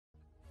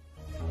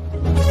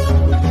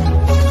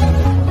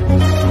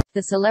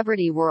The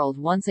celebrity world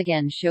once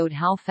again showed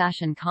how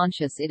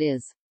fashion-conscious it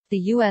is. The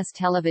U.S.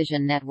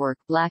 television network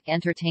Black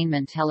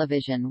Entertainment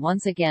Television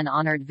once again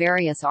honored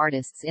various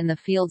artists in the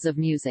fields of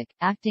music,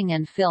 acting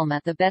and film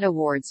at the BET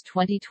Awards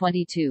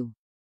 2022.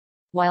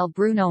 While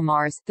Bruno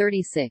Mars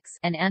 36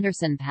 and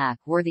Anderson .Paak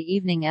were the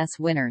evening's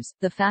winners,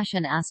 the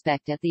fashion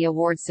aspect at the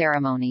award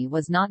ceremony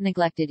was not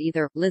neglected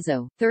either.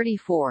 Lizzo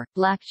 34,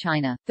 Blac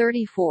Chyna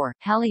 34,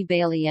 Halle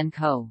Bailey &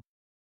 Co.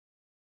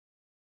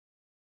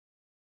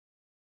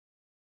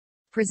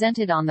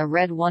 presented on the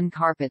red one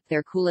carpet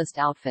their coolest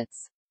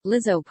outfits.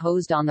 Lizzo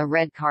posed on the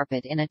red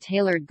carpet in a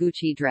tailored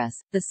Gucci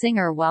dress. The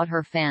singer wowed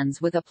her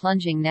fans with a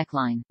plunging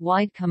neckline,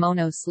 wide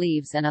kimono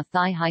sleeves and a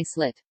thigh-high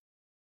slit.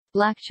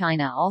 Blac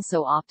Chyna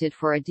also opted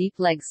for a deep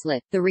leg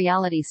slit. The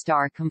reality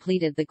star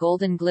completed the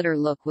golden glitter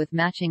look with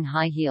matching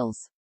high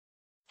heels.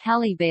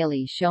 Halle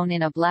Bailey shone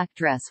in a black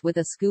dress with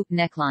a scoop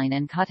neckline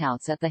and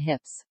cutouts at the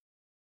hips.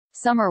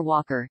 Summer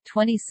Walker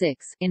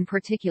 26 in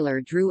particular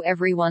drew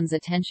everyone's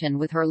attention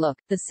with her look.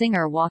 The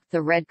singer walked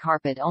the red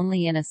carpet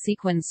only in a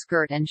sequined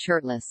skirt and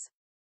shirtless.